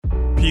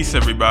Peace,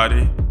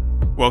 everybody.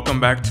 Welcome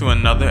back to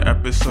another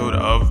episode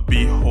of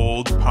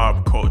Behold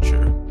Pop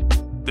Culture,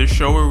 the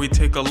show where we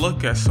take a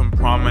look at some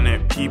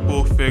prominent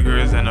people,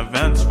 figures, and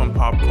events from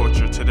pop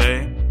culture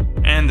today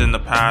and in the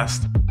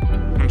past,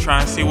 and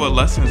try and see what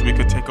lessons we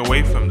could take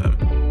away from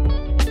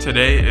them.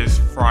 Today is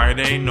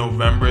Friday,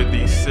 November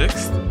the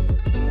 6th,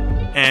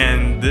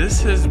 and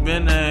this has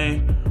been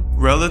a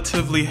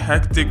relatively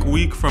hectic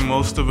week for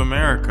most of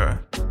America.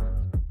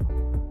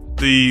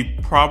 The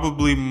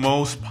probably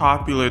most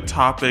popular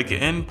topic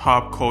in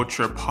pop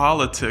culture,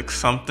 politics,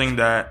 something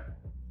that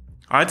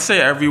I'd say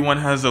everyone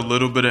has a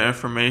little bit of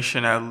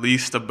information at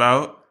least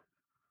about,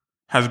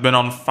 has been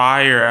on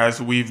fire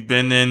as we've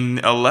been in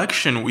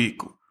election week,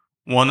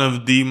 one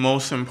of the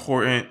most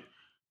important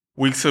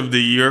weeks of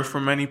the year for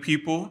many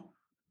people.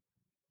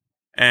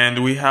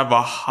 And we have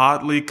a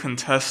hotly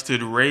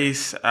contested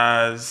race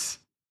as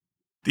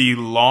the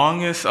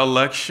longest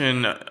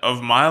election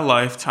of my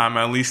lifetime,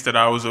 at least that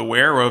I was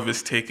aware of,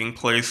 is taking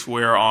place,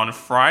 where on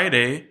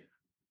Friday,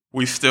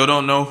 we still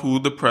don't know who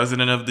the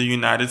president of the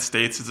United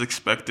States is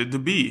expected to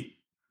be.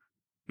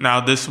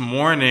 Now, this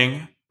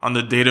morning, on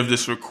the date of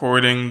this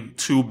recording,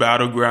 two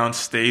battleground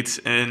states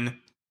in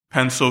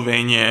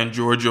Pennsylvania and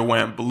Georgia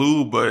went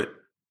blue, but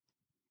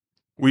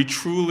we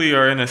truly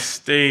are in a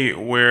state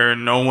where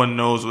no one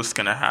knows what's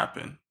going to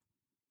happen.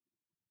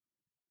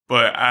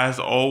 But as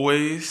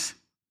always,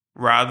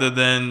 rather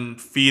than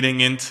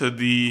feeding into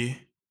the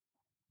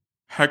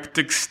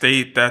hectic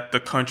state that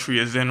the country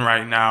is in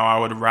right now, I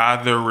would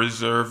rather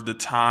reserve the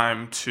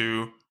time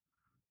to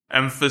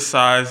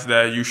emphasize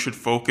that you should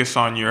focus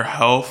on your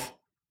health,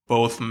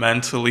 both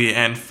mentally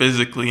and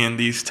physically in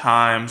these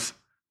times,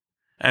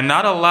 and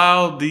not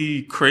allow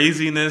the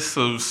craziness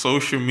of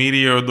social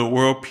media or the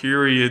world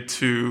period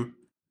to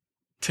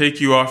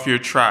take you off your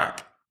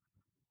track.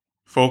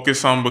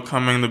 Focus on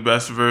becoming the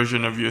best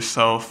version of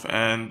yourself,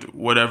 and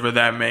whatever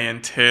that may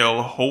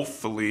entail,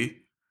 hopefully,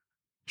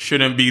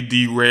 shouldn't be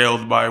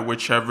derailed by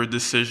whichever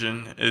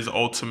decision is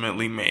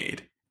ultimately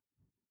made.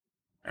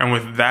 And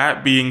with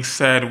that being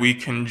said, we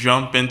can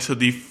jump into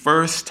the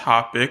first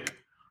topic,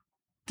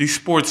 the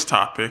sports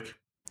topic,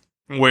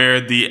 where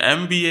the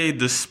NBA,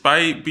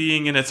 despite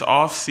being in its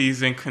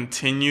off-season,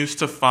 continues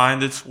to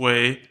find its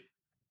way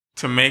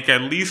to make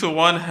at least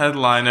one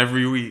headline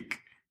every week.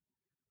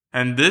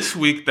 And this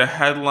week, the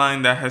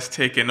headline that has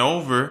taken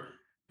over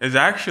is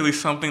actually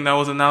something that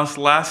was announced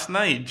last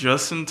night,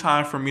 just in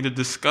time for me to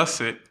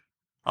discuss it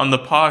on the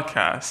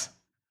podcast.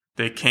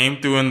 They came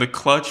through in the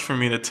clutch for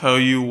me to tell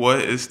you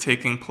what is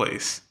taking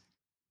place.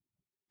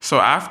 So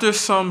after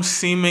some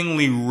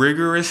seemingly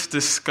rigorous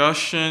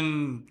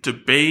discussion,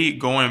 debate,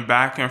 going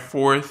back and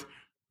forth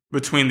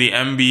between the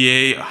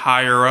NBA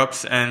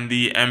higher-ups and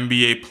the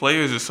NBA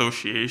Players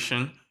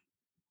Association,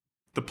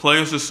 the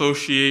Players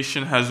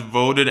Association has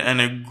voted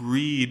and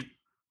agreed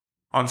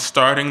on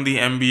starting the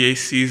NBA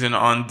season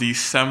on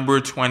December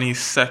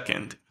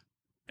 22nd,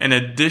 in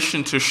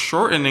addition to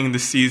shortening the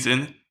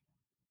season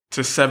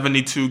to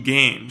 72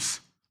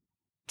 games.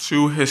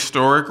 Two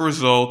historic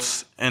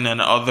results in an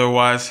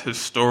otherwise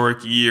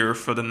historic year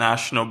for the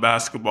National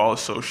Basketball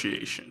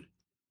Association.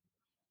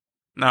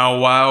 Now,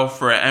 while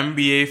for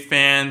NBA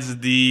fans,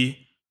 the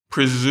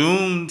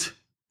presumed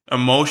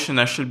emotion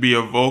that should be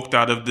evoked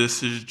out of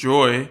this is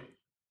joy,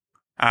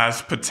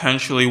 as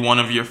potentially one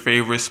of your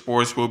favorite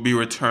sports will be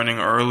returning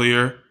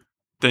earlier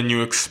than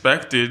you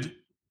expected,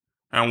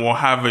 and we'll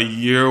have a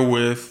year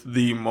with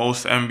the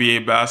most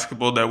NBA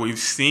basketball that we've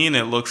seen,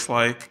 it looks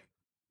like.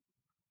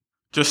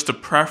 Just to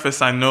preface,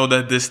 I know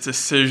that this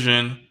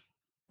decision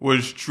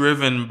was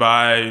driven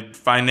by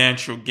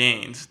financial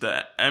gains.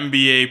 The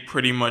NBA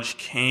pretty much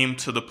came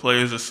to the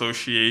Players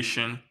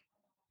Association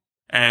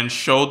and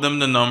showed them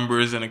the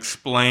numbers and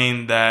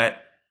explained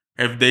that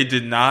if they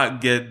did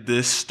not get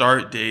this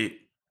start date,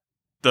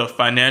 the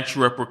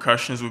financial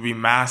repercussions would be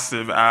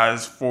massive.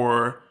 As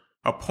for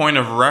a point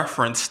of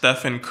reference,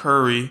 Stephen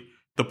Curry,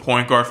 the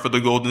point guard for the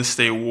Golden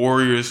State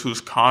Warriors,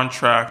 whose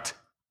contract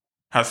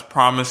has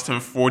promised him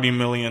 $40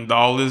 million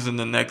in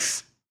the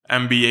next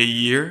NBA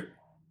year,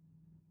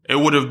 it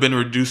would have been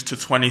reduced to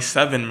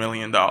 $27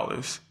 million,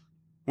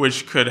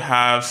 which could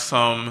have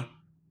some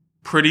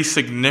pretty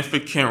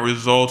significant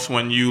results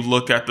when you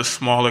look at the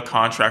smaller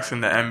contracts in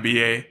the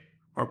NBA,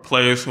 or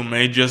players who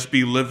may just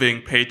be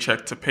living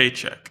paycheck to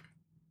paycheck.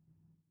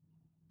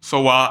 So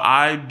while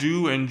I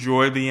do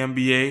enjoy the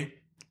NBA,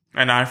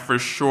 and I for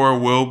sure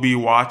will be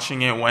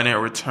watching it when it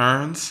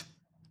returns,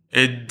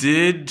 it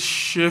did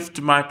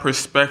shift my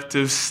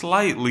perspective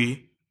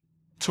slightly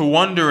to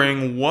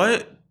wondering,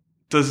 what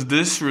does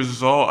this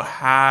result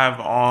have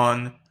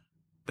on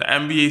the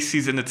NBA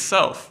season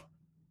itself?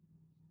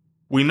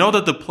 We know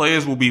that the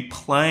players will be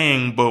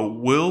playing, but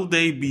will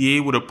they be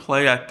able to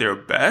play at their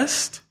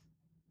best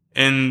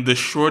in the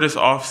shortest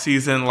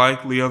offseason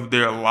likely of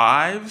their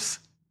lives?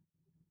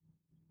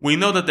 We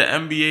know that the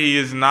NBA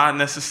is not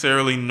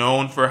necessarily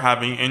known for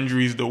having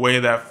injuries the way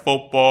that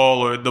football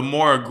or the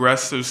more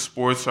aggressive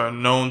sports are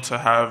known to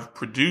have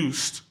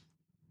produced.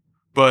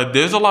 But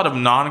there's a lot of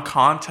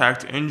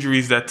non-contact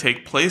injuries that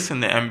take place in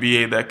the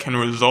NBA that can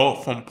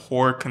result from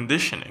poor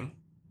conditioning.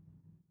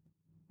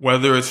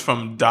 Whether it's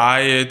from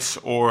diets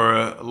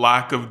or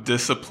lack of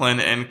discipline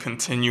and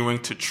continuing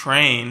to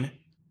train,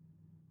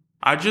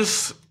 I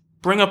just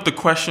bring up the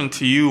question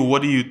to you,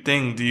 what do you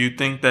think? Do you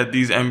think that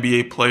these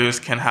NBA players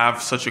can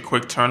have such a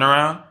quick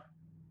turnaround?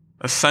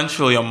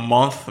 Essentially a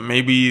month,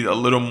 maybe a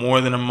little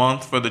more than a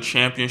month for the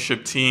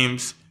championship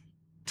teams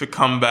to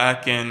come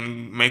back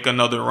and make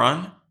another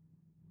run?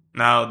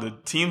 Now, the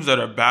teams that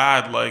are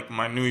bad, like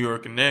my New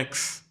York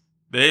Knicks,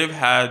 they've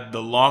had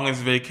the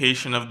longest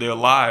vacation of their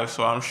lives,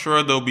 so I'm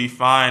sure they'll be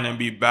fine and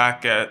be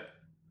back at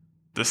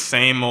the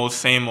same old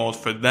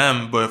for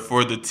them. But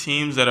for the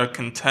teams that are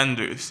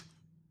contenders,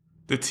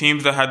 the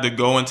teams that had to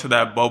go into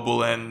that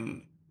bubble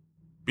and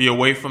be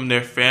away from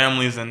their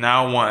families and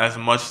now want as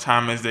much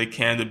time as they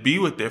can to be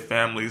with their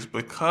families,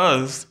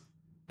 because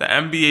the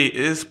NBA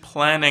is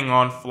planning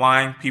on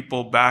flying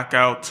people back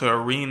out to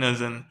arenas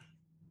and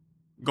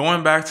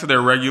going back to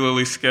their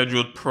regularly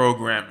scheduled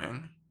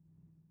programming.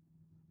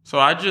 So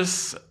I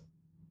just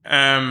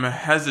am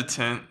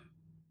hesitant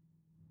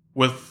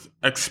with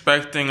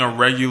expecting a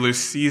regular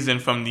season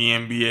from the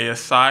NBA,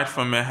 aside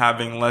from it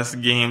having less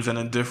games and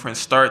a different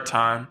start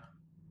time.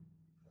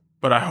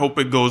 But I hope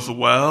it goes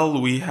well.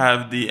 We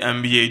have the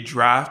NBA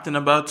draft in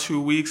about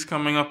 2 weeks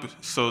coming up.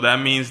 So that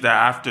means that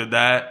after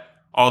that,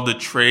 all the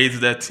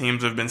trades that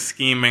teams have been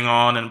scheming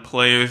on and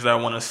players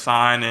that want to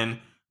sign and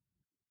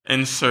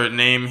insert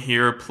name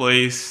here,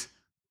 place,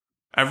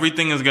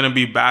 everything is going to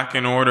be back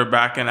in order,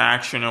 back in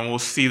action, and we'll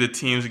see the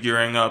teams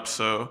gearing up.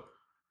 So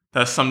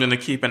that's something to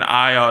keep an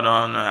eye out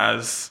on,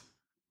 as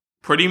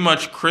pretty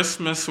much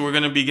Christmas, we're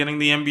going to be getting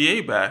the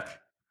NBA back.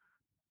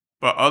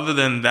 But other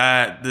than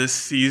that, this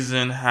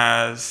season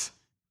has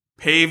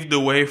paved the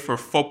way for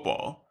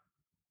football,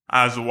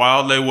 as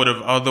while they would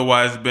have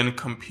otherwise been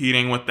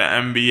competing with the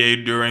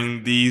NBA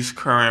during these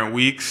current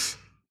weeks,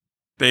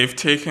 they've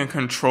taken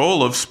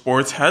control of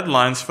sports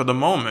headlines for the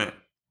moment.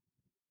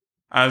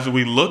 As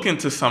we look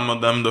into some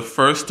of them, the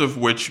first of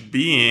which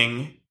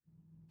being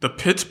the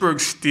Pittsburgh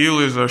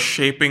Steelers are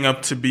shaping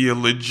up to be a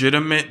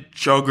legitimate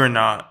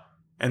juggernaut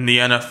in the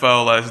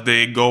NFL as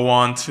they go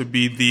on to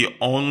be the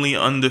only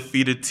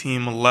undefeated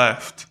team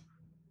left.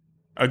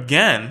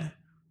 Again,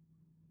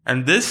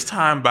 and this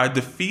time by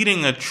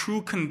defeating a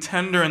true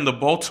contender in the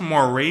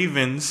Baltimore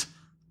Ravens,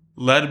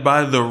 led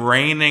by the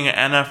reigning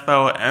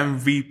NFL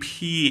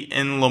MVP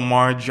in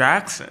Lamar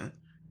Jackson.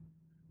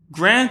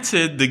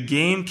 Granted, the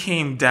game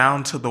came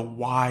down to the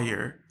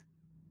wire,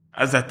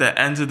 as at the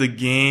end of the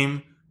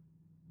game,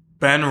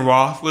 Ben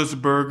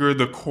Roethlisberger,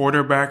 the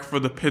quarterback for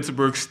the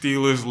Pittsburgh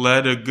Steelers,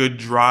 led a good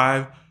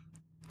drive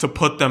to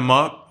put them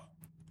up,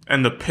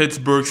 and the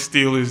Pittsburgh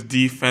Steelers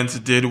defense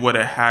did what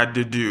it had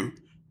to do,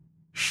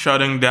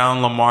 shutting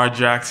down Lamar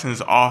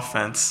Jackson's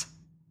offense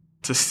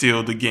to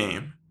seal the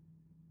game.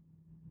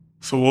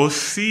 So we'll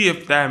see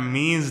if that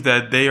means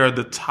that they are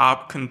the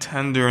top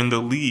contender in the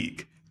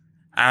league.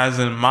 As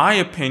in my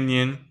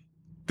opinion,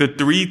 the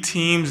three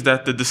teams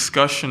that the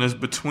discussion is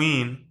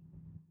between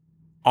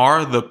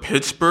are the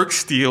Pittsburgh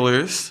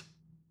Steelers,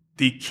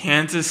 the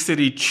Kansas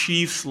City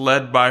Chiefs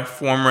led by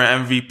former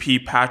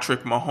MVP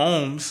Patrick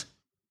Mahomes,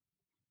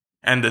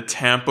 and the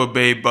Tampa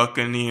Bay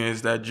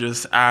Buccaneers that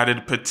just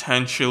added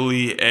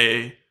potentially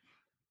a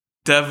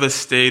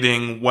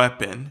devastating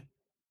weapon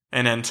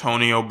in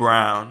Antonio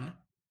Brown.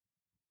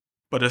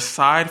 But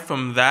aside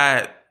from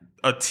that,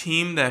 a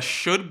team that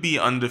should be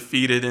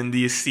undefeated in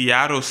the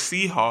Seattle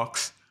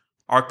Seahawks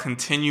are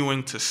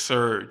continuing to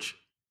surge.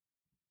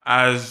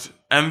 As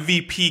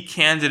MVP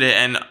candidate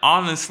and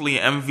honestly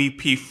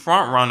MVP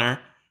frontrunner,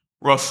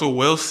 Russell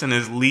Wilson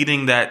is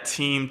leading that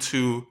team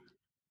to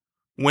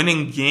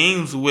winning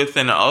games with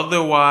an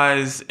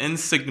otherwise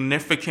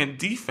insignificant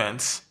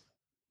defense.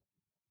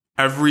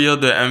 Every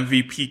other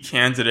MVP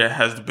candidate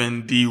has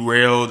been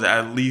derailed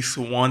at least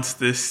once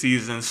this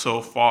season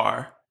so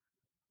far.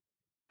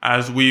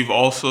 As we've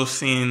also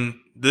seen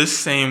this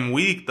same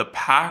week,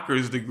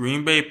 the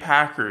Green Bay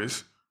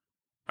Packers,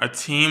 a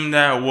team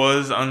that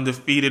was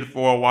undefeated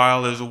for a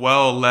while as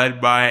well, led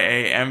by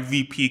a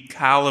MVP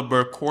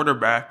caliber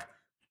quarterback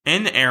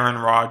in Aaron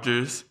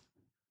Rodgers,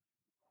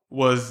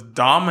 was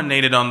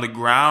dominated on the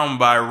ground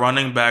by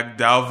running back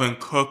Dalvin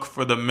Cook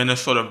for the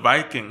Minnesota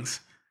Vikings,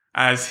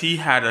 as he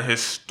had a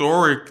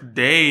historic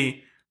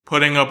day,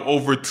 putting up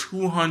over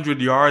 200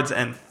 yards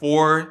and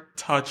 4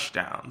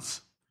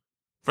 touchdowns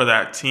for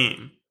that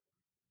team.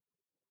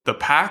 The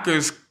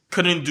Packers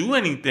couldn't do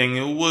anything.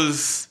 It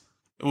was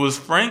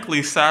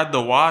frankly sad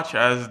to watch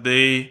as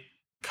they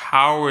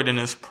cowered in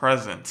his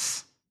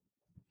presence.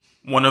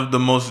 One of the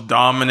most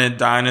dominant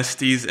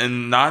dynasties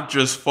in not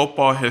just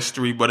football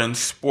history, but in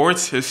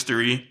sports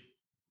history,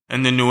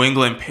 and the New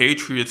England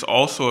Patriots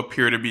also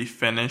appear to be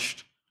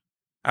finished,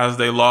 as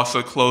they lost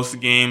a close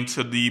game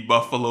to the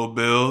Buffalo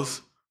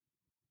Bills.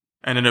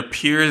 And it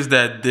appears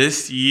that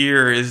this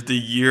year is the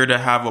year to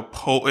have a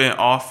potent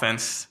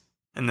offense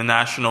in the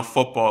National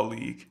Football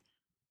League.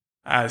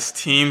 as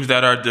teams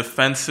that are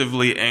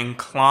defensively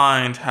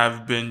inclined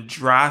have been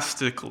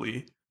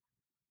drastically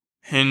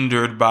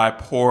hindered by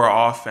poor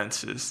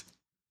offenses.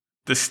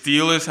 The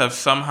Steelers have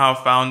somehow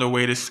found a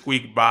way to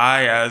squeak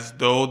by, as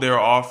though their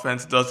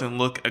offense doesn't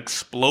look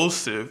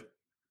explosive.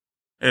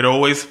 It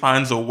always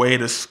finds a way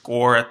to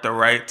score at the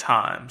right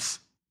times.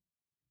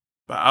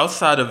 But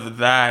outside of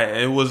that,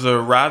 it was a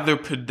rather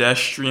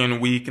pedestrian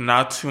week,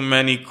 not too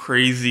many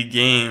crazy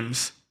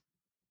games,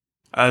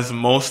 as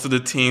most of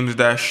the teams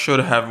that should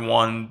have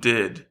won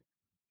did.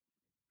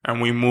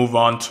 And we move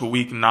on to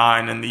week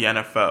 9 in the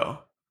NFL.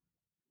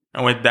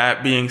 And with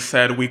that being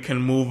said, we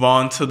can move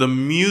on to the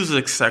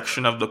music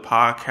section of the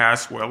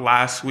podcast, where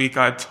last week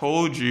I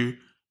told you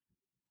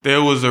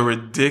there was a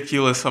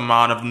ridiculous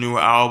amount of new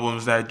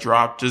albums that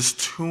dropped,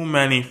 just too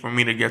many for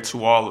me to get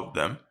to all of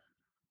them.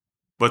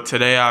 But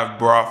today I've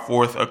brought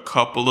forth a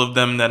couple of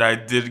them that I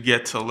did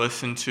get to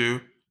listen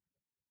to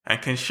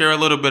and can share a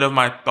little bit of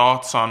my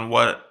thoughts on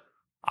what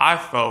I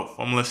felt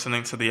from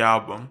listening to the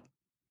album.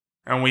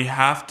 And we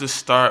have to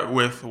start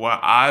with what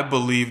I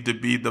believe to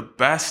be the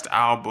best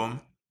album,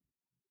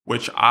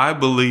 which I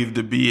believe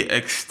to be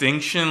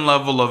Extinction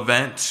Level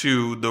Event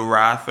 2, The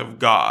Wrath of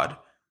God,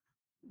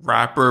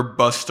 rapper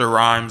Busta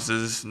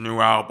Rhymes'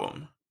 new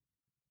album.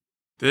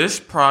 This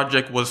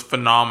project was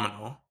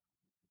phenomenal.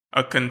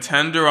 A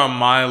contender on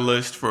my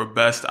list for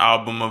best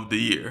album of the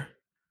year.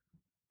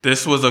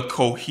 This was a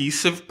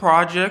cohesive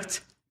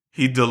project.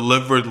 He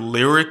delivered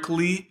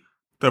lyrically.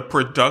 The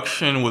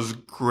production was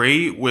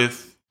great,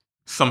 with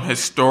some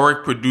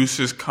historic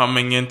producers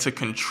coming in to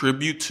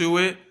contribute to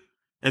it.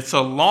 It's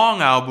a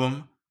long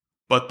album,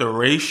 but the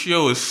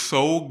ratio is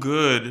so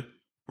good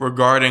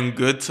regarding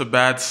good to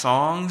bad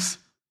songs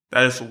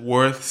that it's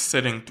worth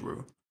sitting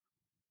through.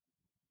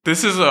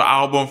 This is an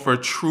album for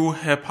true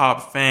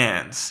hip-hop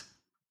fans.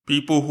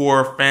 People who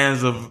are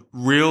fans of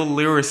real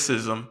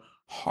lyricism,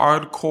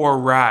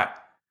 hardcore rap,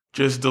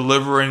 just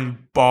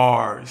delivering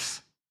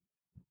bars.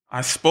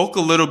 I spoke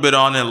a little bit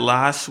on it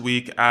last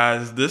week,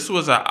 as this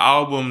was an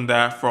album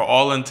that, for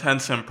all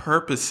intents and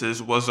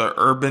purposes, was an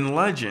urban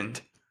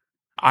legend.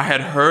 I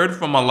had heard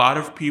from a lot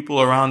of people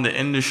around the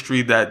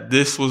industry that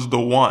this was the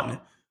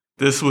one.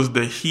 This was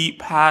the heat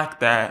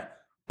pack that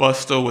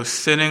Busta was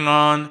sitting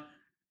on.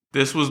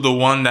 This was the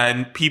one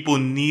that people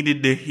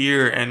needed to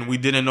hear, and we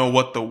didn't know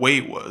what the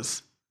wait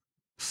was.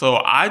 So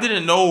I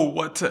didn't know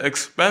what to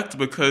expect,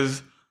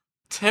 because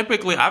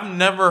typically I've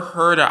never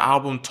heard an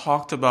album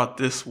talked about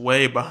this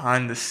way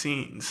behind the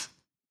scenes.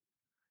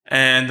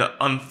 And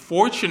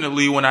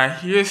unfortunately, when I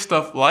hear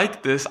stuff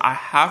like this, I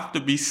have to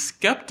be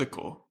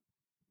skeptical.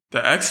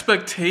 The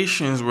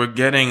expectations were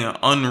getting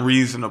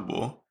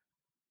unreasonable.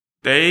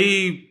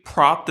 They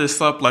propped this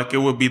up like it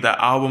would be the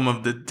album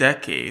of the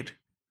decade.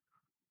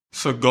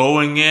 So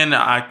going in,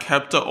 I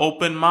kept an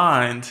open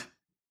mind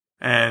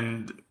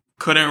and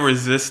couldn't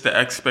resist the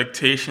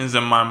expectations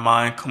in my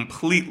mind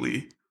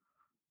completely.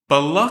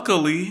 But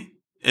luckily,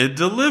 it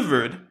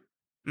delivered.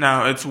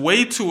 Now, it's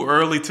way too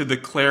early to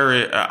declare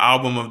it an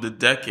album of the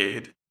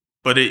decade,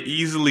 but it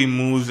easily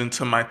moves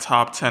into my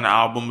top 10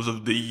 albums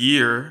of the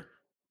year.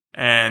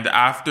 And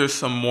after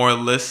some more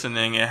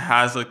listening, it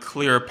has a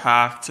clear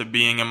path to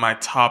being in my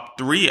top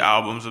 3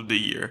 albums of the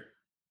year.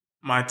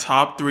 My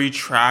top 3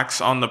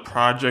 tracks on the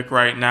project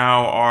right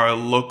now are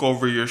Look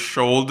Over Your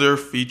Shoulder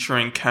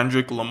featuring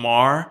Kendrick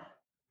Lamar,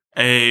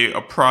 a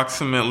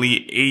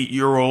approximately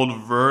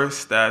 8-year-old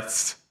verse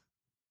that's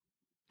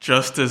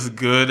just as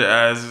good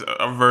as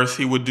a verse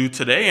he would do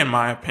today, in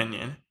my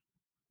opinion.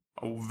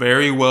 A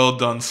very well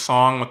done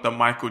song with the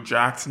Michael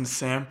Jackson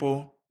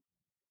sample.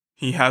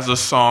 He has a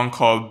song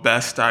called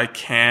Best I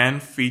Can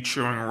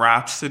featuring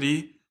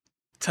Rhapsody,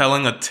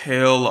 telling a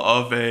tale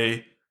of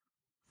a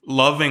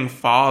loving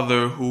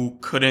father who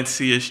couldn't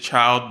see his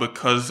child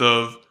because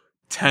of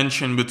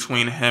tension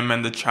between him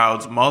and the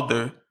child's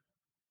mother.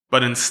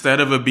 But instead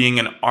of it being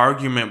an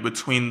argument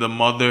between the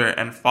mother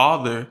and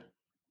father,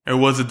 it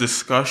was a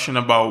discussion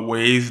about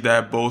ways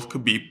that both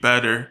could be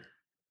better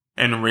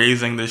in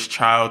raising this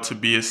child to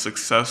be a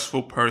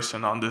successful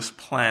person on this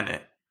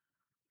planet.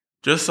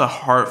 Just a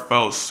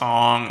heartfelt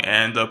song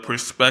and a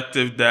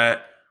perspective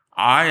that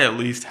I at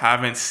least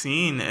haven't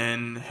seen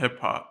in hip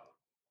hop.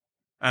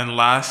 And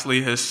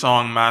lastly, his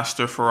song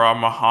Master Farah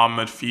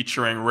Muhammad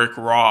featuring Rick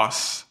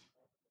Ross,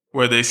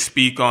 where they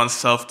speak on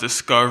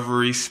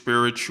self-discovery,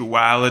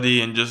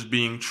 spirituality, and just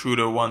being true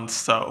to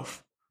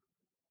oneself.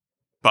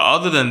 But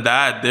other than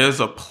that, there's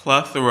a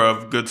plethora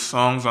of good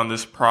songs on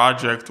this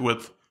project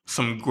with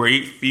some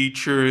great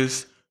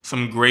features,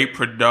 some great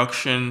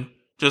production.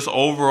 Just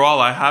overall,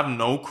 I have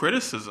no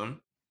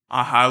criticism.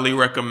 I highly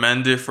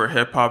recommend it for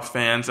hip-hop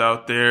fans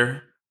out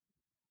there.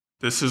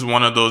 This is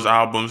one of those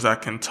albums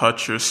that can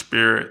touch your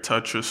spirit,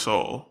 touch your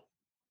soul.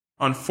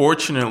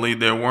 Unfortunately,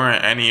 there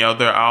weren't any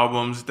other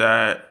albums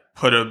that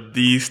put up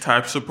these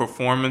types of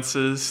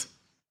performances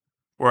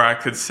where I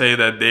could say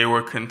that they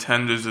were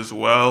contenders as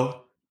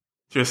well.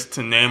 Just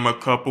to name a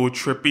couple,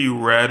 Trippie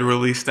Redd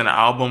released an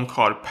album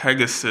called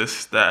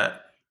Pegasus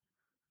that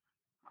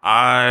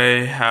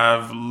I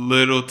have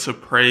little to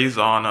praise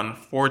on,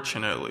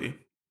 unfortunately.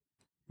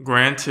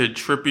 Granted,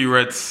 Trippie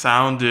Redd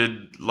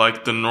sounded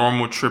like the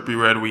normal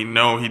Trippie Redd we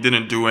know. He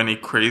didn't do any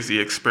crazy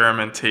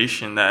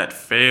experimentation that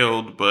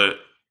failed, but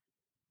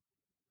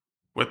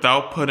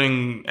without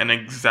putting an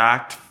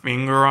exact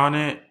finger on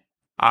it,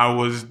 I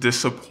was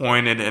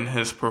disappointed in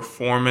his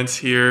performance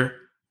here.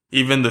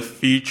 Even the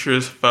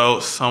features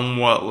felt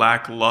somewhat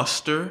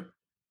lackluster.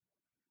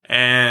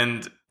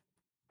 And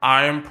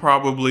I am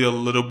probably a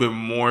little bit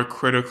more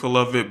critical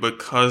of it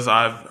because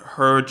I've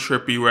heard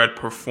Trippie Redd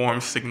perform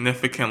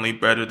significantly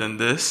better than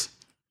this.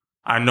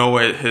 I know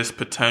what his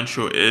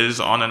potential is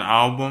on an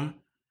album,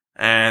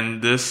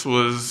 and this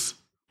was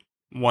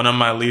one of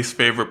my least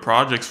favorite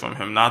projects from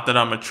him. Not that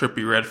I'm a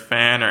Trippie Redd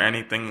fan or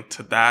anything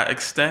to that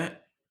extent,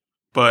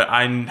 but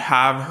I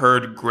have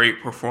heard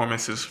great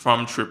performances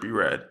from Trippie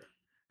Redd,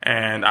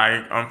 and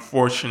I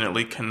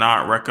unfortunately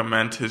cannot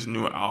recommend his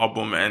new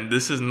album. And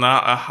this is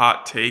not a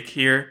hot take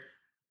here.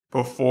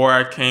 Before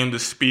I came to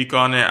speak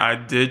on it, I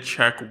did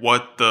check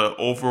what the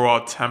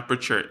overall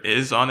temperature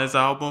is on his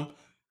album,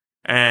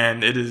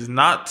 and it is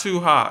not too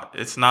hot.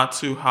 It's not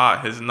too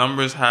hot. His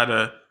numbers had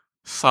a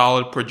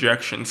solid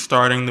projection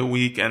starting the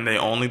week, and they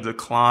only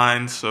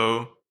declined,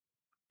 so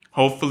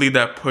hopefully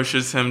that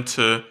pushes him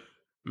to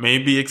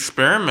maybe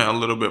experiment a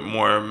little bit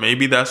more.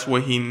 Maybe that's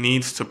what he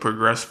needs to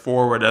progress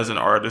forward as an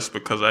artist,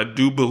 because I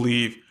do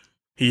believe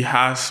he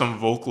has some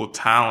vocal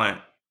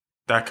talent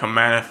that can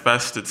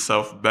manifest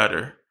itself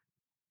better.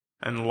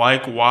 And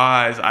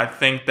likewise, I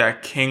think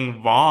that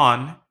King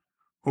Von,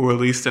 who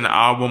released an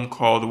album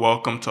called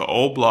Welcome to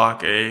O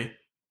Block, a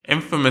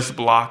infamous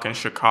block in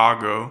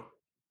Chicago,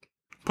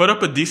 put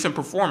up a decent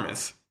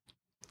performance.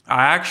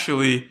 I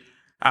actually,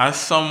 as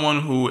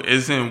someone who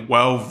isn't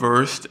well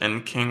versed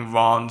in King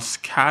Von's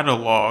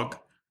catalog,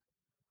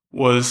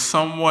 was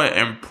somewhat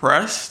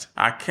impressed.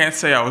 I can't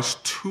say I was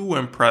too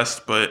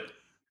impressed, but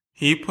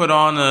he put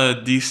on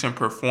a decent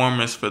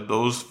performance for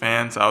those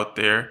fans out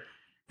there.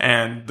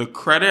 And the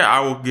credit I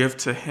will give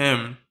to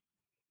him,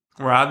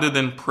 rather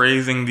than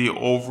praising the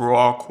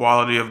overall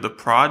quality of the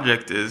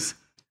project, is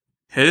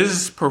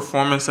his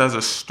performance as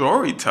a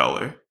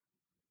storyteller.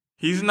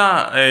 He's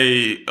not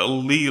a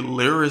elite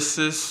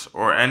lyricist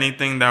or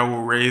anything that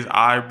will raise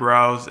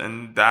eyebrows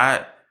in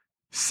that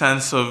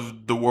sense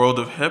of the world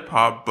of hip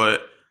hop,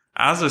 but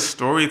as a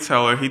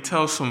storyteller, he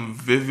tells some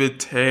vivid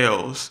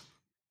tales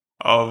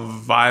of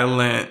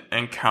violent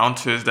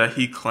encounters that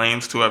he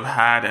claims to have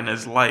had in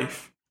his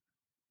life.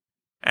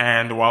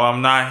 And while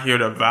I'm not here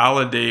to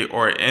validate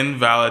or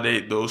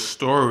invalidate those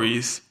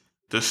stories,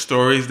 the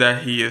stories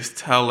that he is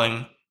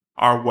telling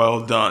are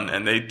well done,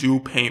 and they do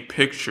paint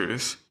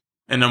pictures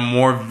in a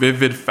more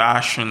vivid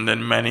fashion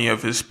than many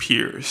of his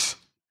peers.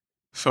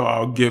 So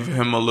I'll give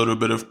him a little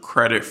bit of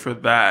credit for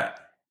that.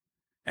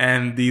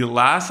 And the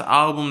last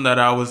album that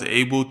I was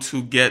able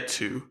to get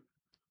to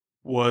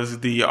was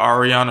the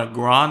Ariana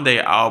Grande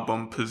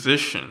album,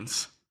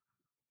 Positions,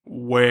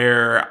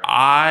 where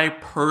I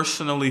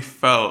personally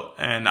felt,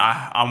 and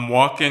I'm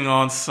walking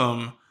on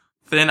some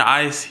thin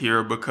ice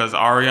here because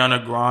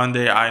Ariana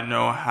Grande, I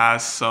know,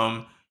 has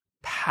some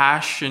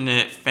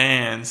passionate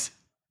fans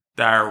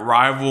that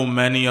rival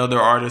many other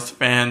artists'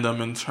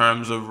 fandom in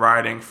terms of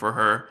writing for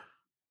her.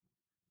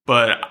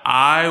 But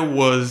I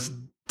was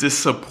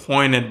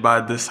disappointed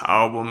by this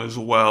album as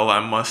well, I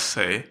must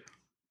say.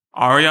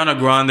 Ariana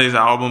Grande's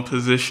album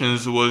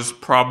Positions was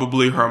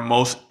probably her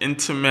most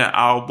intimate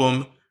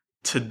album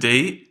to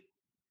date,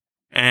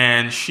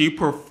 and she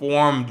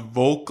performed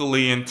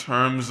vocally in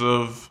terms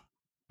of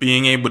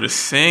being able to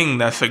sing.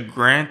 That's a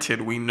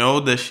granted. We know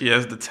that she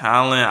has the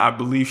talent. I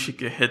believe she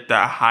could hit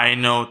that high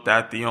note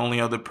that the only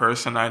other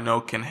person I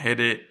know can hit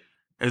it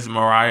is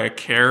Mariah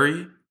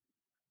Carey.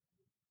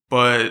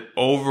 But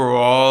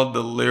overall,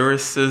 the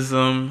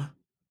lyricism,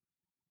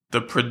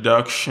 the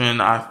production,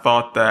 I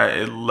thought that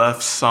it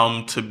left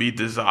some to be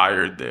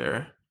desired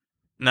there.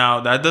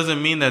 Now, that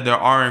doesn't mean that there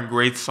aren't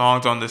great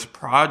songs on this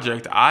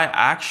project. I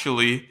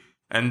actually,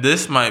 and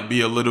this might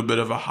be a little bit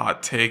of a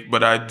hot take,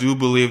 but I do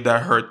believe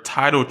that her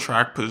title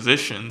track,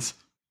 Positions,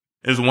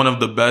 is one of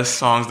the best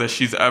songs that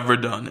she's ever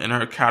done in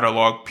her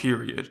catalog,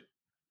 period.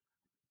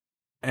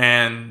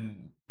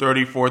 And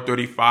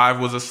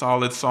 3435 was a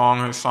solid song.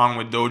 Her song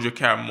with Doja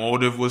Cat,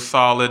 Motive, was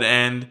solid.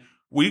 And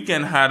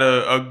Weeknd had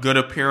a good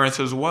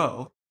appearance as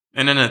well.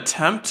 In an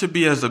attempt to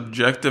be as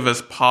objective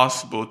as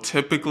possible,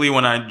 typically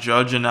when I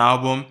judge an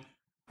album,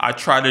 I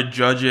try to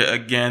judge it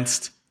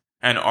against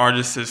an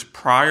artist's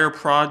prior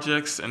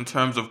projects in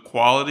terms of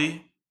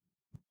quality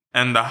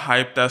and the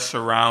hype that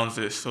surrounds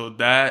it. So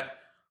that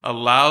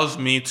allows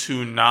me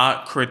to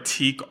not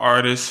critique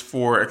artists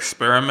for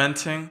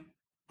experimenting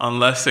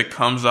unless it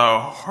comes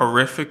out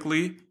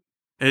horrifically.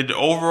 It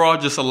overall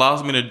just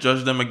allows me to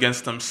judge them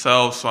against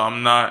themselves, so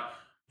I'm not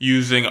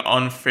using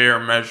unfair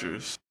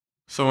measures.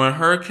 So in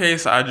her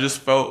case, I just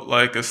felt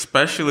like,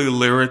 especially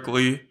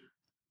lyrically,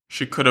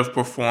 she could have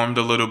performed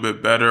a little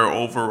bit better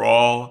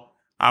overall.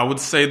 I would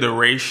say the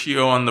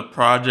ratio on the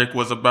project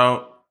was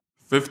about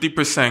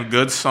 50%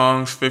 good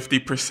songs,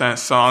 50%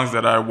 songs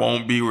that I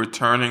won't be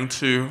returning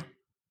to.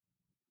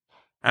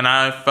 And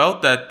I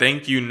felt that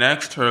Thank You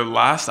Next, her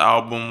last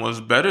album, was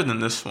better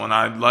than this one.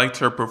 I liked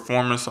her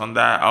performance on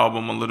that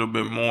album a little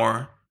bit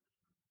more.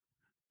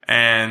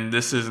 And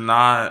this is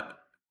not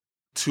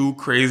too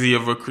crazy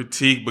of a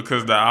critique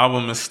because the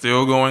album is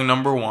still going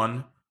number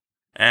one.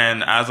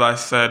 And as I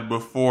said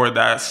before,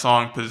 that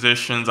song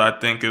Positions, I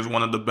think, is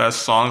one of the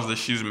best songs that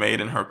she's made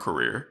in her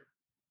career.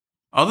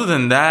 Other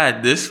than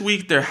that, this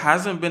week there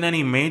hasn't been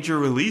any major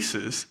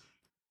releases.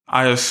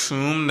 I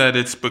assume that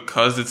it's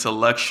because it's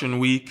election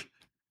week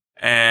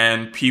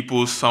and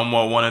people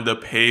somewhat wanted to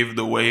pave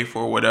the way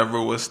for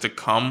whatever was to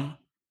come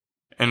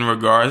in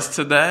regards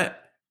to that.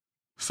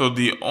 So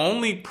the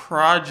only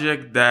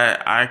project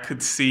that I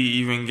could see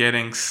even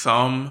getting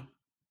some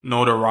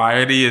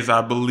notoriety is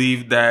I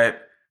believe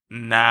that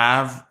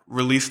Nav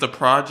released a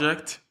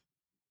project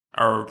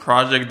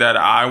that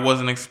I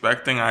wasn't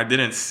expecting. I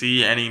didn't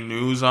see any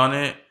news on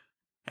it,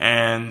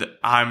 and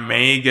I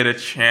may get a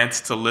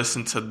chance to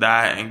listen to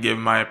that and give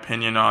my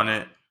opinion on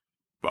it.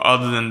 But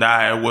other than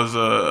that, it was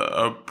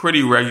a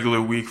pretty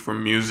regular week for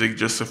music,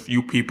 just a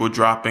few people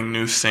dropping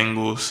new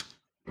singles.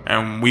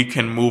 And we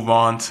can move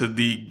on to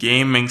the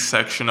gaming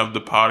section of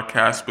the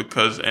podcast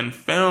because in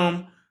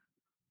film,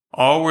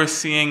 all we're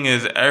seeing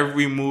is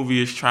every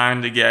movie is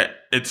trying to get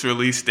its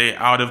release date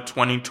out of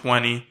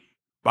 2020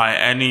 by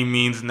any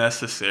means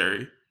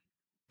necessary.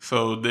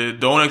 So they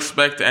don't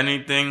expect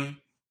anything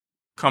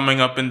coming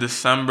up in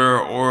December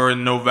or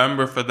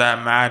November for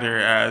that matter,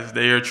 as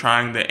they are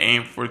trying to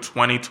aim for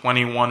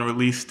 2021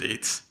 release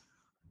dates.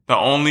 The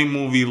only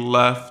movie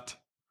left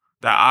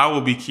that I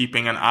will be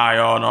keeping an eye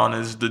out on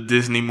is the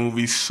Disney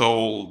movie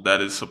Soul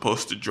that is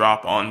supposed to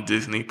drop on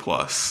Disney+.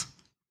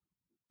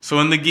 So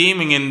in the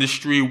gaming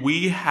industry,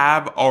 we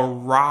have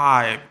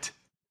arrived.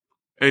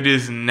 It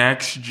is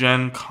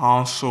next-gen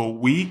console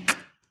week.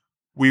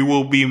 We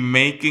will be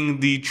making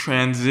the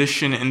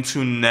transition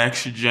into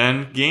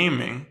next-gen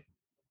gaming.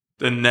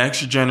 The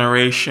next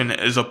generation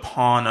is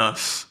upon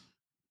us.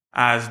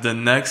 As the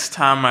next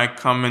time I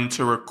come in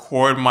to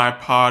record my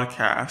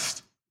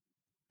podcast,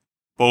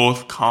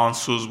 both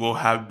consoles will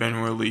have been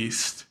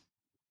released.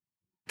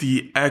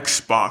 The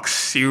Xbox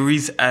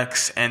Series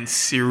X and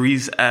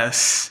Series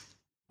S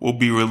will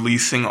be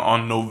releasing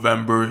on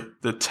November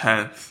the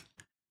 10th.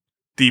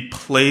 The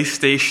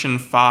PlayStation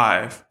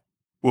 5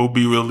 will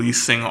be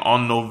releasing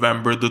on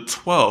November the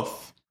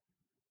 12th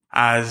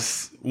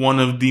as one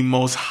of the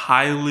most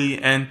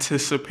highly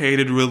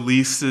anticipated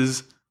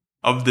releases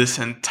of this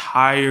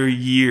entire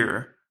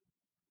year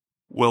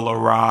will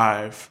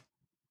arrive.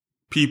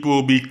 People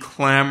will be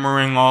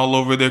clamoring all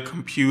over their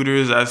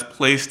computers as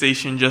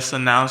PlayStation just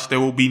announced there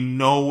will be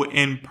no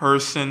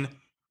in-person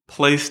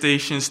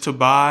PlayStations to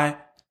buy.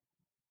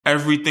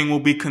 Everything will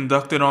be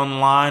conducted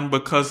online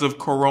because of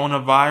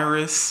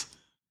coronavirus.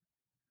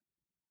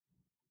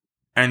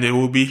 And it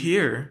will be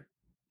here.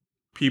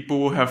 People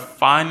will have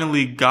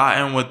finally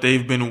gotten what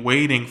they've been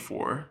waiting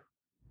for.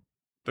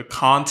 The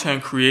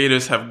content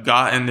creators have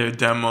gotten their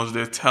demos.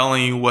 They're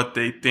telling you what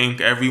they think.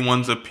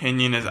 Everyone's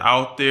opinion is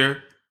out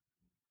there.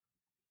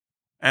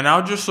 And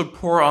I'll just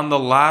report on the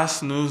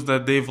last news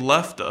that they've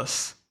left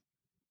us.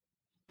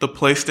 The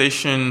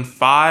PlayStation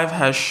 5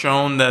 has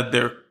shown that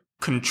their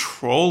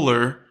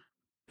controller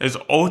is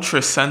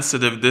ultra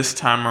sensitive this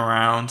time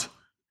around,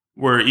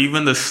 where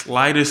even the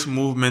slightest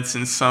movements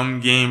in some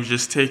games,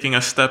 just taking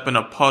a step in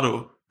a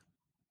puddle,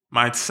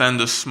 might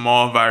send a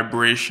small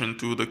vibration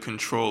through the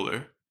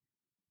controller.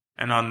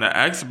 And on the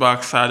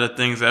Xbox side of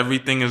things,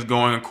 everything is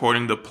going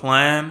according to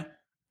plan.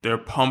 They're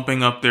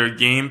pumping up their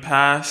Game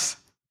Pass.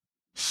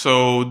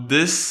 So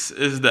this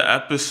is the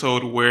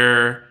episode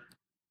where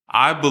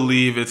I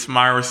believe it's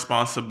my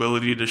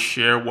responsibility to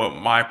share what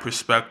my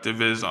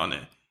perspective is on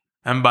it.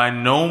 And by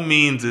no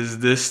means is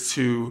this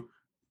to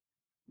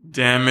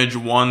damage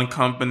one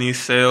company's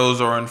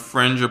sales or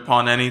infringe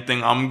upon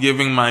anything. I'm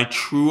giving my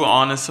true,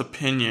 honest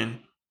opinion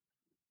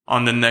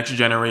on the next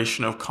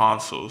generation of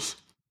consoles.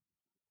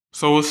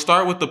 So we'll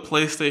start with the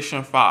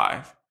PlayStation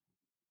 5,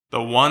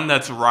 the one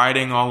that's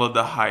riding all of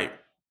the hype.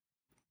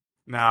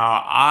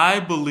 Now, I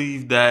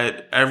believe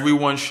that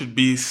everyone should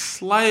be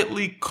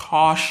slightly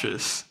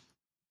cautious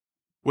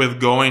with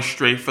going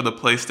straight for the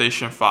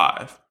PlayStation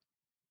 5.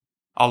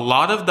 A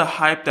lot of the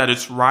hype that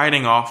it's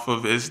riding off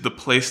of is the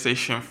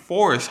PlayStation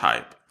 4's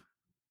hype.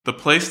 The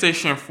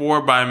PlayStation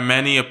 4, by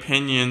many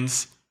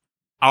opinions,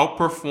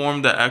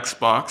 outperformed the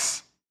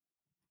Xbox,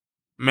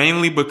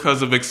 mainly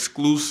because of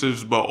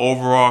exclusives, but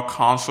overall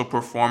console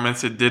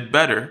performance, it did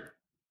better.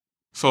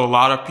 So a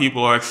lot of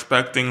people are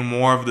expecting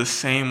more of the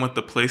same with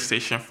the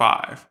PlayStation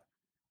 5.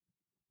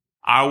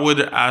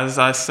 As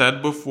I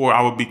said before,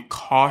 I would be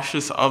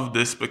cautious of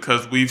this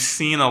because we've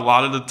seen a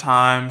lot of the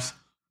times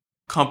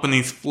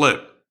companies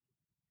flip.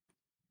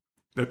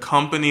 The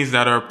companies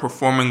that are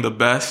performing the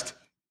best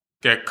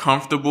get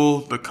comfortable.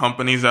 The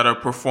companies that are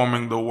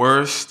performing the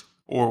worst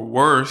or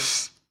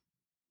worse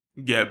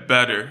get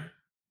better.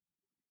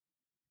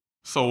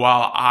 So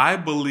while I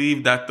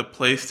believe that the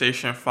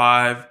PlayStation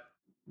 5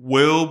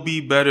 will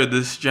be better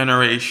this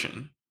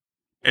generation,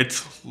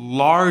 it's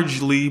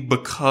largely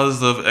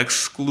because of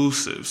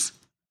exclusives,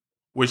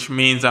 which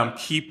means I'm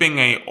keeping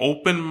an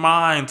open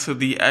mind to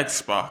the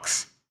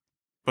Xbox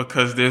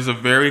because there's a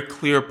very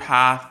clear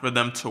path for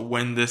them to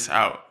win this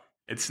out.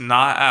 It's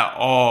not at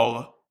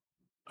all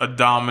a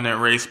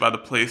dominant race by the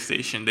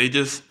PlayStation. They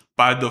just,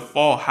 by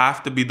default,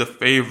 have to be the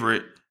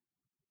favorite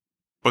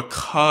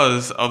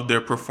because of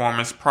their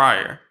performance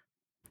prior.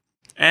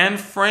 And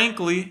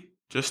frankly,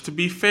 just to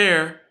be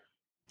fair,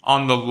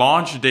 on the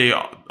launch day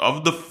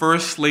of the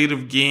first slate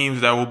of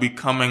games that will be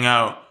coming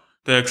out,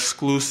 the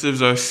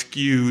exclusives are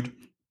skewed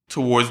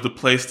towards the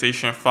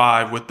PlayStation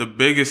 5, with the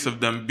biggest of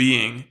them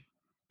being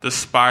the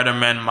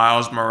Spider-Man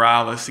Miles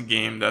Morales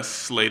game that's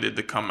slated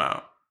to come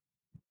out.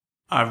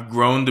 I've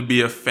grown to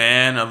be a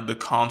fan of the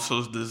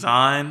console's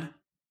design,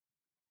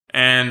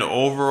 and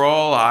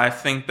overall, I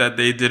think that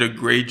they did a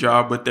great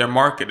job with their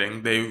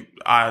marketing. They,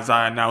 as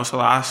I announced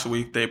last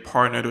week, they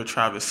partnered with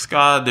Travis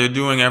Scott. They're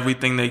doing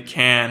everything they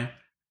can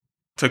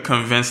to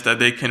convince that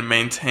they can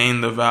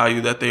maintain the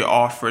value that they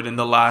offered in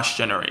the last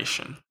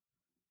generation.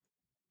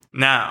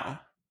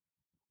 Now,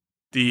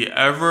 the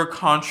ever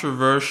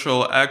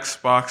controversial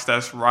Xbox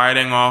that's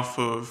riding off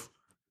of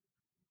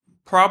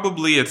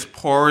probably its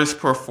poorest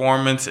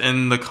performance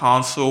in the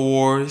console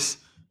wars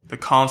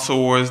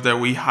that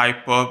we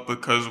hype up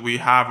because we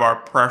have our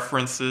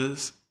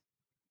preferences.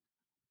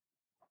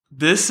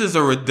 This is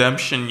a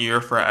redemption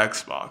year for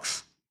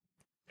Xbox.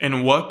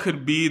 In what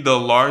could be the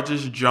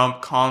largest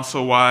jump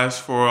console-wise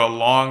for a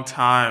long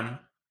time,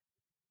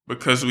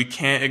 because we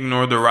can't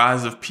ignore the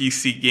rise of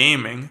PC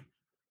gaming,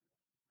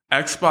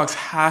 Xbox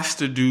has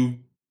to do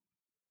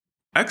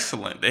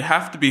excellent. They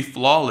have to be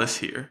flawless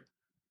here.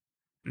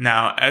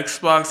 Now,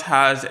 Xbox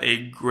has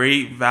a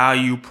great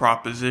value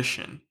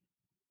proposition.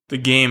 The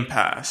Game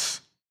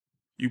Pass.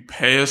 You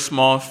pay a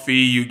small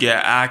fee, you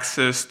get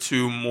access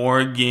to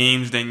more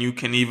games than you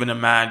can even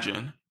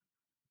imagine.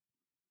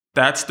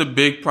 That's the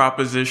big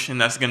proposition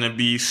that's going to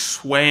be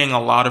swaying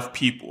a lot of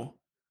people.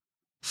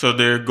 So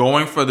they're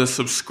going for the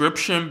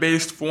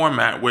subscription-based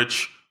format,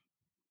 which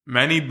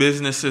many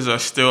businesses are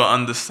still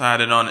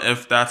undecided on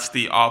if that's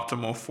the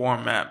optimal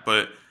format.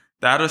 But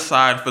that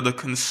aside, for the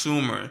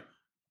consumer,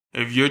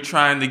 if you're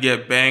trying to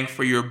get bang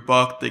for your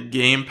buck, the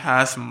Game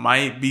Pass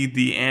might be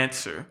the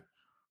answer.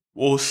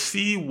 We'll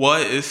see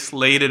what is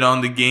slated on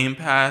the Game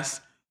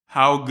Pass,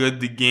 how good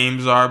the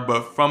games are,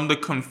 but from the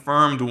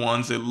confirmed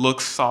ones, it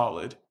looks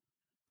solid.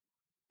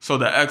 So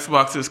the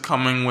Xbox is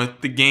coming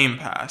with the Game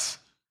Pass.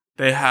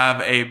 They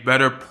have a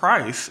better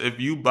price. If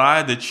you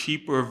buy the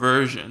cheaper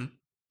version,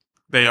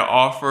 they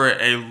offer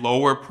a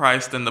lower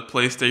price than the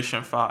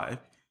PlayStation 5.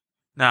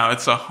 Now,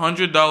 it's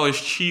 $100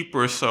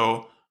 cheaper,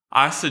 so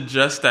I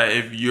suggest that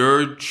if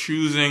you're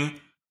choosing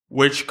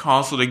which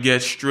console to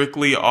get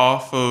strictly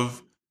off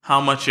of how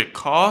much it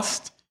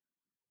costs,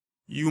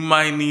 you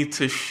might need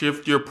to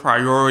shift your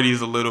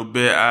priorities a little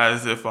bit,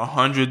 as if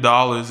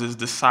 $100 is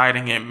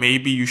deciding it,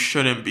 maybe you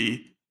shouldn't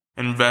be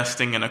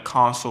investing in a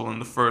console in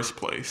the first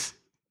place.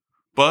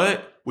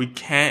 But we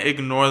can't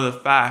ignore the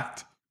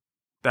fact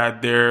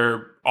that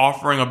they're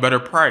offering a better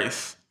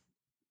price.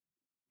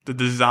 The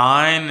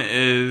design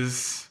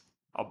is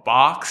a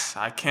box.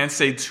 I can't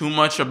say too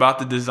much about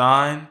the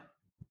design.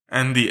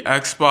 And the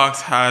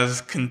Xbox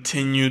has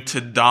continued to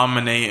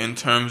dominate in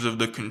terms of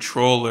the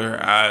controller,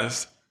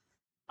 as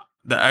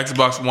the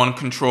Xbox One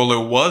controller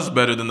was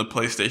better than the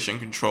PlayStation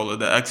controller.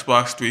 The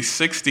Xbox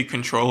 360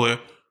 controller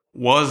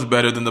was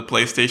better than the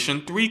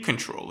PlayStation 3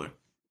 controller.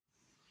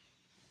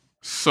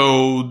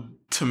 So,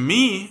 to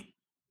me,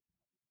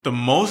 the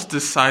most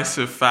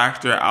decisive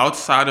factor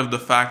outside of the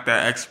fact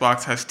that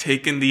Xbox has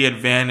taken the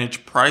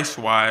advantage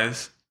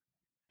price-wise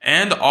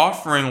and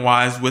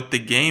offering-wise with the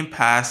Game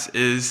Pass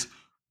is,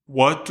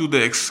 what do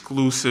the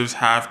exclusives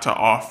have to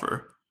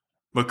offer?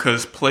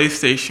 Because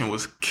PlayStation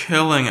was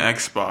killing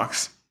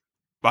Xbox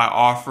by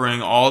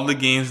offering all the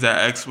games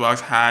that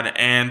Xbox had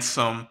and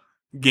some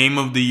Game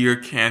of the Year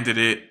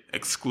candidate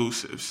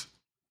exclusives.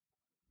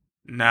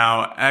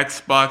 Now,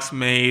 Xbox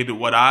made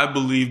what I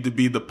believe to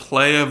be the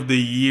play of the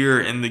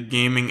year in the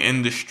gaming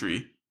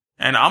industry.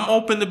 And I'm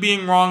open to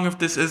being wrong if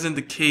this isn't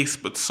the case,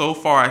 but so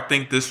far I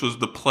think this was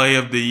the play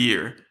of the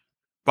year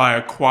by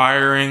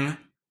acquiring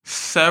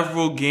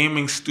several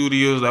gaming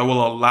studios that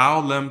will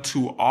allow them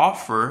to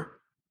offer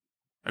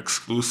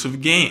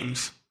exclusive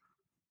games.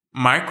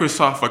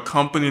 Microsoft, a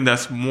company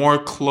that's more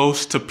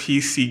close to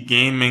PC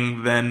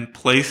gaming than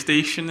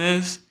PlayStation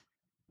is,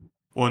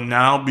 will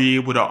now be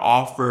able to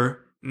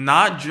offer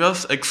not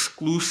just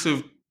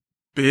exclusive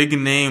big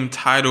name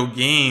title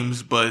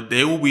games, but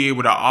they will be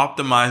able to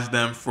optimize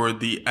them for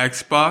the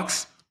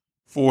Xbox,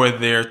 for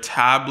their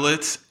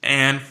tablets,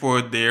 and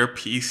for their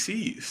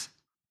PCs.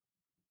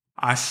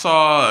 I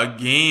saw a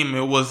game,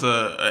 it was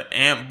a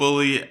Ant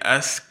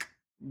Bully-esque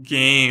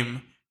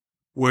game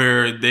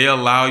where they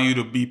allow you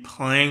to be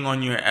playing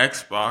on your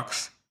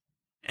Xbox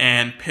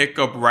and pick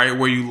up right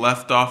where you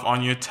left off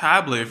on your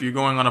tablet if you're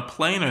going on a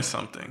plane or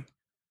something.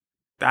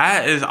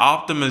 That is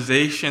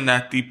optimization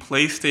that the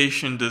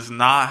PlayStation does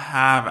not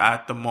have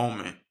at the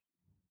moment.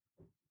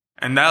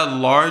 And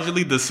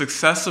the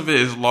success of it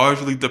is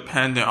largely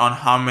dependent on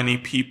how many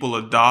people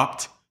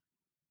adopt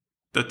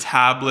the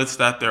tablets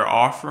that they're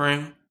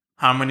offering,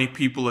 how many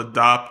people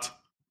adopt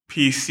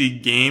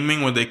PC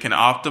gaming where they can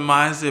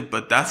optimize it,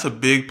 but that's a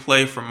big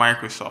play for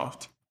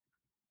Microsoft.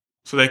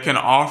 So they can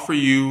offer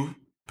you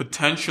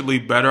potentially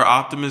better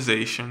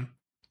optimization,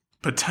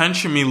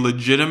 potentially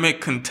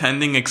legitimate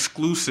contending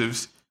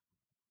exclusives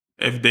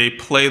if they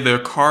play their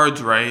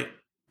cards right,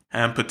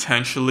 and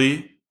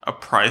potentially a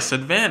price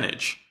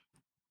advantage.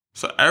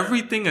 So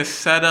everything is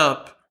set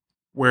up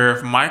where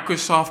if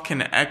Microsoft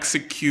can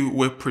execute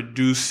with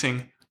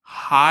producing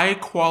high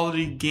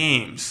quality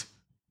games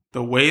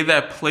the way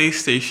that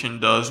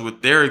PlayStation does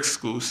with their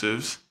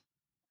exclusives,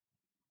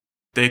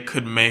 they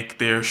could make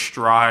their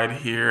stride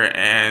here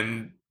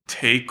and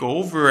take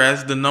over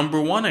as the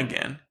number one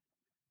again.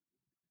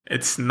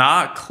 It's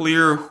not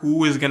clear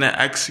who is going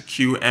to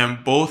execute,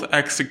 and both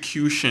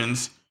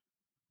executions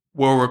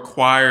will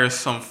require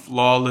some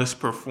flawless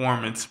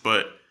performance,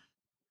 but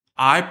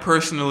I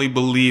personally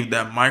believe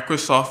that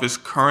Microsoft is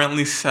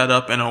currently set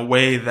up in a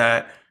way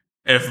that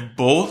if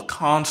both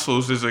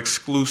consoles'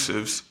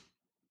 exclusives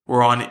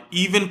were on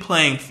even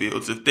playing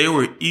fields, if they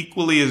were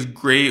equally as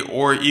great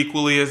or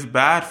equally as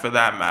bad for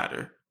that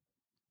matter,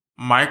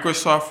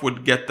 Microsoft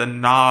would get the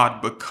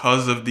nod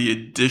because of the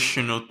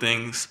additional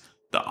things,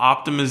 the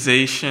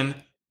optimization,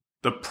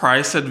 the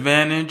price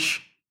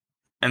advantage,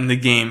 and the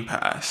Game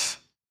Pass.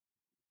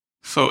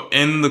 So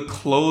in the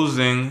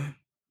closing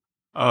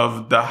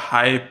of the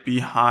hype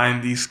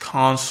behind these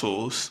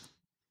consoles,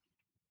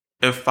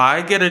 if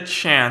I get a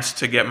chance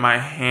to get my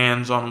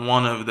hands on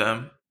one of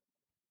them,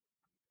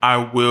 I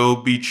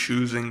will be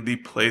choosing the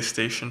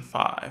PlayStation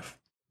 5.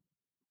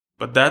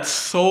 But that's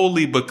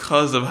solely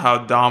because of how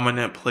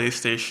dominant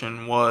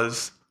PlayStation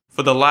was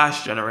for the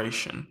last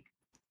generation.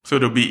 So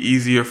it'll be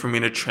easier for me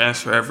to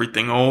transfer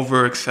everything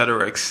over,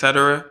 etc.,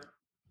 etc.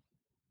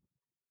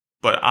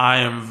 But I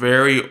am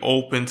very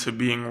open to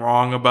being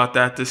wrong about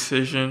that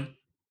decision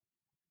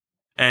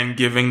and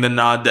giving the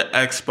nod to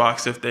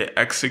Xbox if they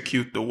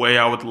execute the way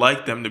I would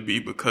like them to be,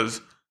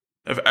 because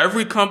if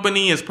every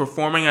company is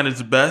performing at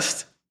its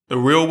best, the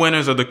real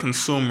winners are the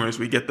consumers.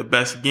 We get the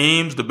best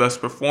games, the best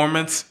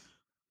performance.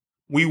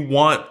 We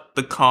want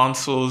the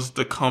consoles,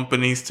 the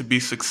companies to be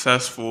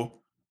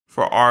successful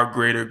for our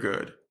greater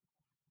good.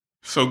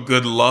 So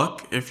good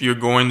luck if you're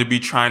going to be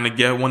trying to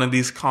get one of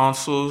these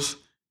consoles.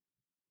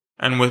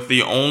 And with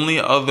the only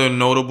other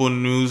notable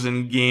news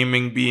in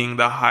gaming being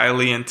the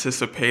highly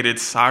anticipated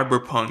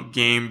Cyberpunk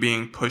game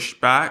being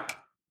pushed back,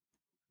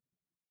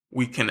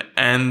 we can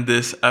end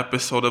this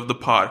episode of the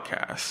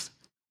podcast.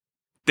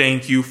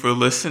 Thank you for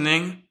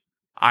listening.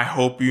 I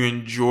hope you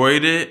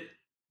enjoyed it.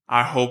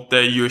 I hope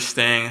that you're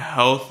staying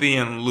healthy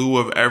in lieu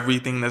of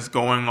everything that's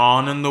going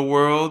on in the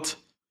world.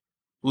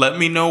 Let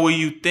me know what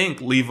you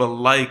think. Leave a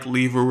like,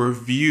 leave a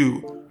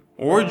review,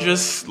 or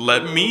just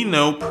let me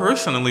know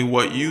personally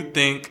what you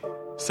think.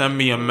 Send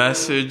me a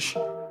message.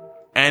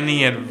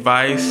 Any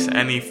advice,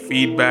 any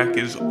feedback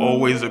is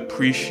always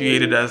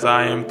appreciated as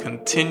I am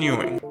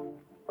continuing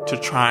to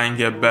try and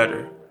get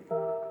better.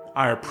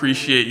 I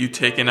appreciate you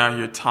taking out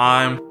your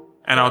time,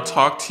 and I'll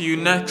talk to you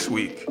next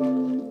week.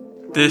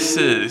 This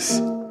is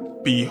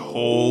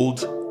Behold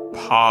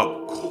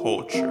Pop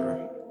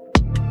Culture.